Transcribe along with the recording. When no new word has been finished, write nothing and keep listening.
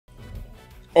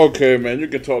Okay, man, you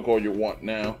can talk all you want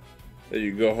now. There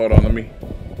you go. Hold on, let me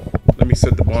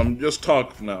set the bomb. Just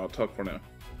talk for now. Talk for now.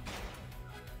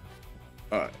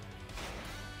 All right.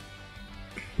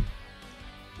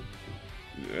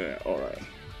 Yeah, all right.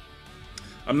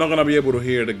 I'm not gonna be able to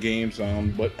hear the game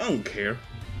sound, but I don't care.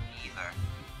 Either.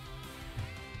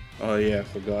 Oh yeah, I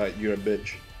forgot. You're a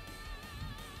bitch.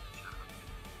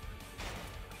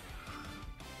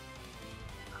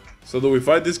 So do we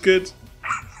fight these kids?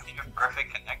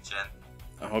 Perfect connection.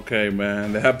 Okay,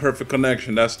 man. They have perfect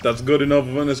connection. That's good enough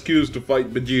of an excuse to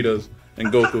fight Vegetas and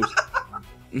Gokus.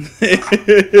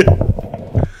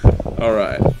 All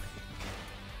right.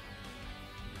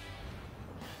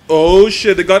 Oh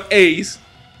shit! They got Ace.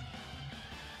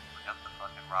 We got the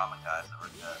fucking ramen guys that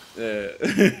were dead. Yeah,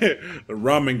 the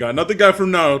ramen guy. Not the guy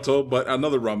from Naruto, but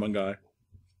another ramen guy.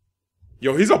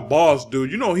 Yo, he's a boss, dude.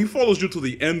 You know he follows you to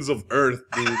the ends of Earth,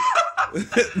 dude.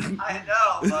 I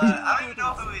know, but I don't even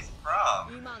know who he's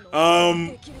from.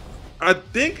 I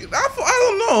think I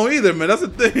don't know either, man. That's the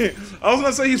thing. I was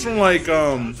gonna say he's from like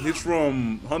he's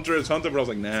from Hunter x Hunter, but I was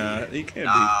like, nah, he can't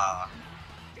be.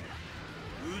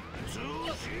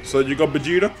 So you got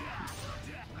Vegeta?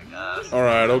 I guess. All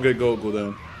right, I'll get Goku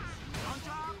then.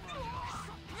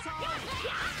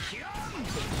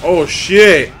 Oh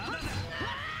shit!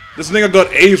 This nigga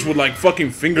got Ace with like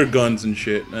fucking finger guns and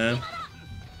shit, man.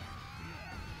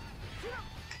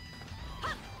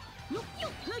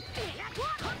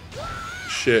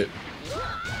 Shit.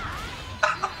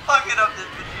 Fucking up this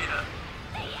Vegeta.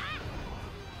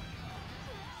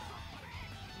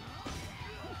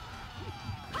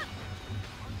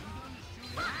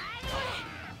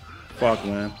 Fuck,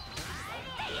 man.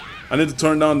 I need to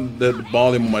turn down the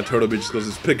volume on my turtle bitch because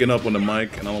it's picking up on the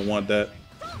mic and I don't want that.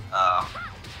 Oh.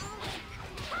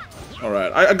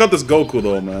 Alright, I got this Goku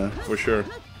though, man, for sure.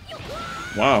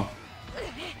 Wow.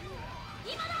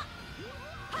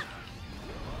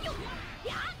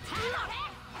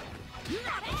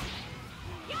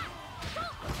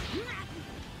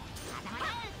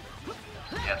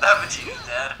 Yeah, that Vegeta's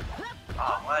dead.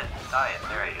 Oh, what? Diet.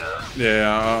 There he goes.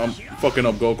 Yeah, I'm fucking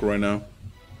up Goku right now.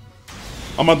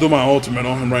 I'm gonna do my ultimate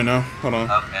on him right now. Hold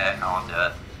on. Okay, I won't do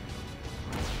it.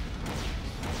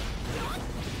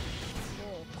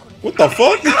 What the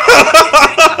fuck?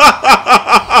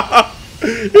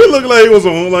 He looked like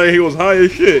he was high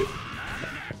as shit. It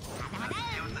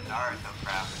was the Naruto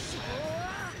crap.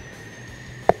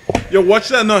 Yo, watch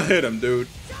that not hit him, dude.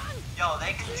 Yo,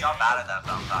 they can jump out of that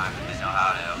sometimes if they know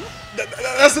how to.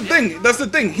 That's the thing. That's the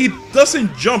thing. He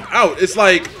doesn't jump out. It's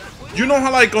like, you know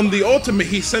how like on the ultimate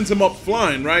he sends him up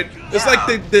flying, right? It's like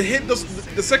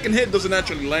the second hit doesn't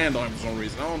actually land on him for some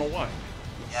reason. I don't know why.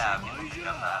 Yeah, people can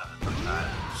jump out of it sometimes.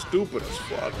 Stupid as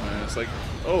fuck, man. It's like,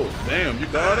 oh damn, you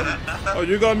got it? Oh,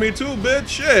 you got me too, bitch.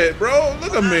 Shit, bro.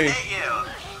 Look at me. I hit you.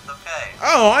 It's okay.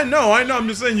 Oh, I know. I'm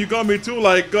just saying you got me too.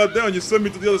 Like, goddamn, you sent me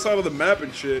to the other side of the map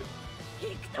and shit.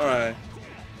 All right.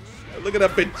 Look at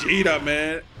that Vegeta,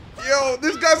 man. Yo,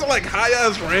 these guys are like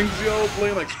high-ass ranks, yo,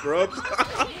 playing like scrubs.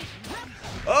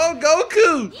 Oh,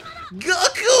 Goku!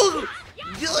 Goku!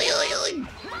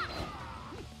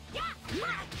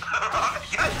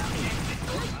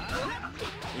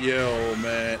 Yo,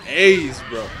 man. Ace,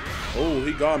 bro. Oh,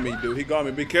 he got me, dude. He got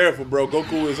me. Be careful, bro.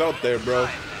 Goku is out there, bro.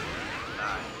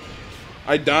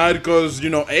 I died because,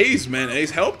 you know, Ace, man. Ace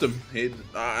helped him.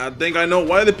 I think I know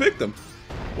why they picked him.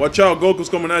 Watch out, Goku's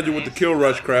coming at you with the kill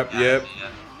rush crap. Yep.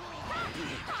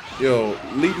 Yo,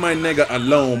 leave my nigga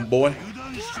alone, boy.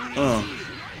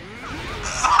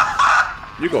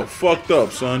 You go fucked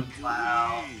up, son.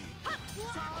 Wow.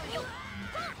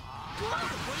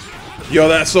 Yo,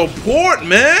 that support,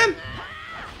 man.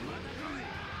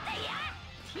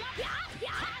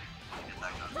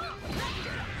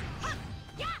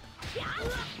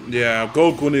 Yeah,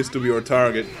 Goku needs to be our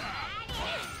target.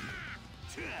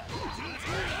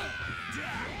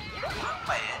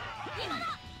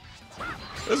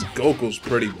 This Goku's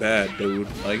pretty bad, dude.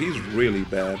 Like, he's really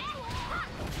bad.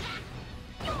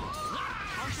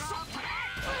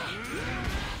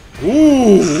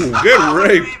 Ooh, get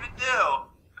raped.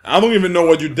 I don't even know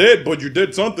what you did, but you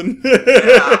did something. Yeah,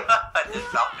 I did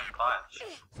Falcon Punch.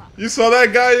 You saw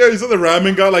that guy? Yeah, you saw the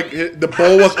ramen guy? Like, the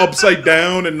bowl was upside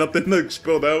down and nothing like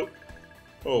spilled out.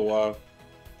 Oh, wow.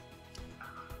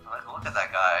 Like, look at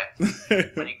that guy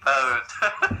when he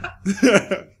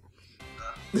posed.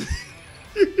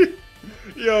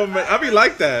 Yo, man, I be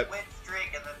like that. Win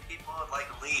streak and then people would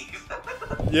like leave.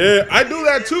 Yeah, I do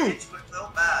that too. It's so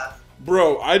fast.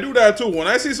 Bro, I do that too. When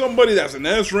I see somebody that's an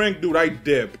S rank, dude, I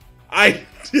dip. I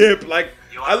dip. Like,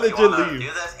 I legit leave. Do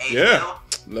this? Yeah.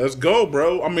 Let's go,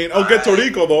 bro. I mean, I'll get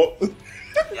Toriko though.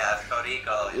 Yeah, it's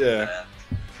Toriko. Yeah.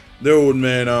 Dude,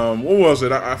 man, what was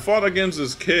it? I fought against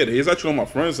this kid. He's actually on my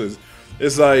friends list.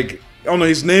 It's like, I don't know,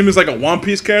 his name is like a One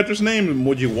Piece character's name,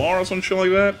 Mujiwara or some shit like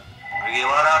that.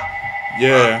 Mujiwara?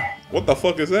 Yeah. What the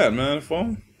fuck is that, man?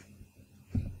 Phone?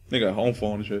 Nigga, home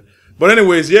phone and shit. But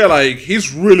anyways, yeah, like,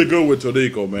 he's really good with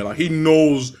Toriko, man. Like, he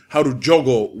knows how to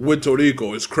juggle with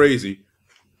Toriko. It's crazy.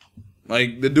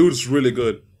 Like, the dude's really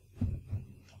good.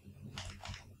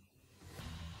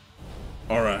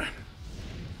 Alright.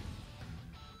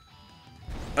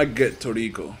 I get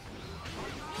Toriko.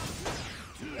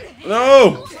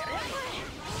 No!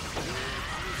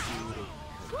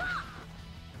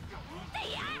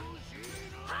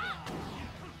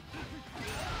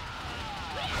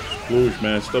 Sploosh,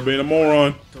 man, stop being a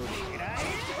moron.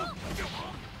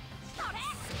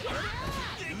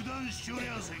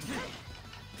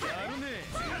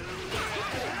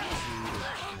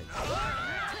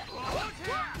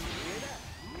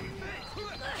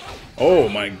 Oh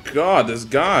my god, this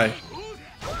guy.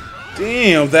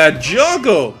 Damn, that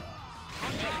juggle.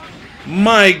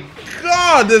 My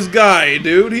god, this guy,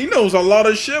 dude. He knows a lot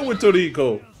of shit with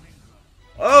Toriko.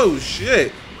 Oh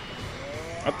shit.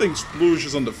 I think Sploosh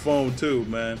is on the phone too,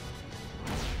 man.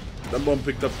 That bum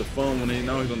picked up the phone when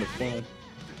now he's on the phone.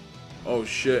 Oh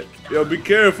shit. Yo, be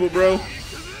careful, bro.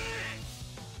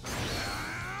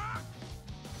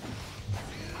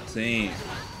 Damn.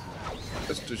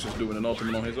 This dude's just doing an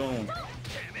ultimate on his own.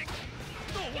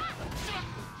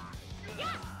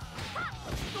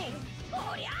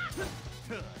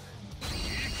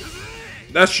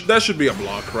 That should be a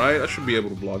block, right? I should be able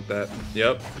to block that.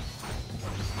 Yep.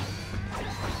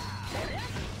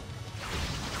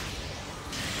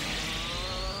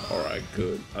 Alright,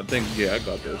 good. I think, yeah, I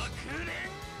got this.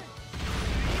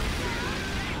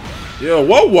 Yo,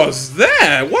 what was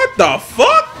that? What the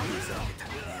fuck?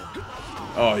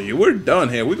 Oh, yeah, we're done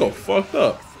here. We go fucked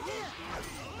up.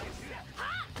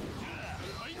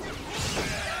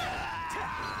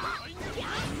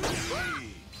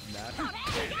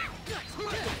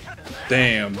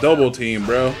 Damn, double team,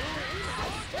 bro.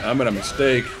 I made a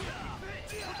mistake.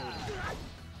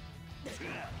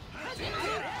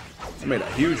 I made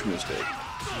a huge mistake.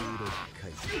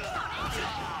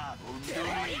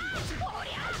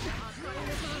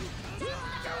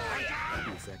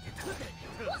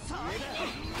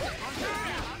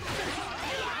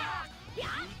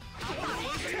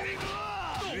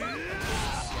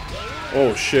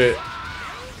 Oh shit.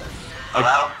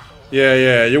 Hello?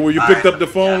 Yeah. You picked up the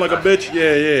phone like a bitch?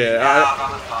 Yeah. Yeah, I was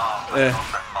on the phone. Yeah.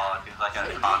 He's like at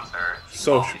a concert.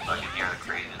 Social. So I can hear the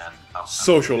craziness.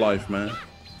 Social life, man.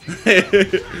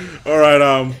 Alright,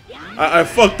 I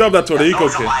fucked up that Toriko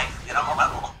kid. Get on my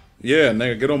level. Yeah,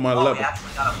 nigga, get on my level. We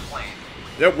actually got a plane.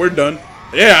 Yep, we're done.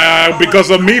 Yeah, because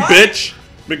of me, bitch.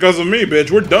 Because of me, bitch.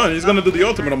 We're done. He's gonna do the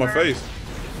ultimate on my face.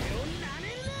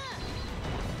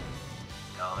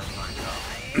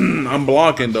 I'm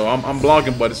blocking though. I'm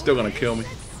blocking, but it's still gonna kill me.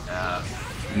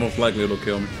 Most likely it'll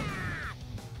kill me.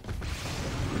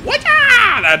 What?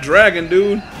 That dragon,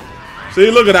 dude. See,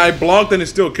 look at that. I blocked and it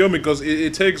still killed me because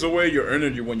it takes away your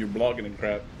energy when you're blocking and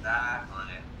crap.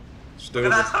 Exactly.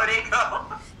 Stupid. That's how they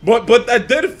go. But I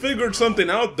did figure something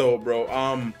out though,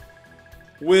 bro.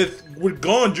 With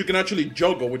guns you can actually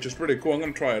juggle, which is pretty cool. I'm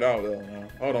gonna try it out.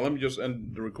 Hold on, let me just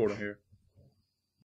end the recording here.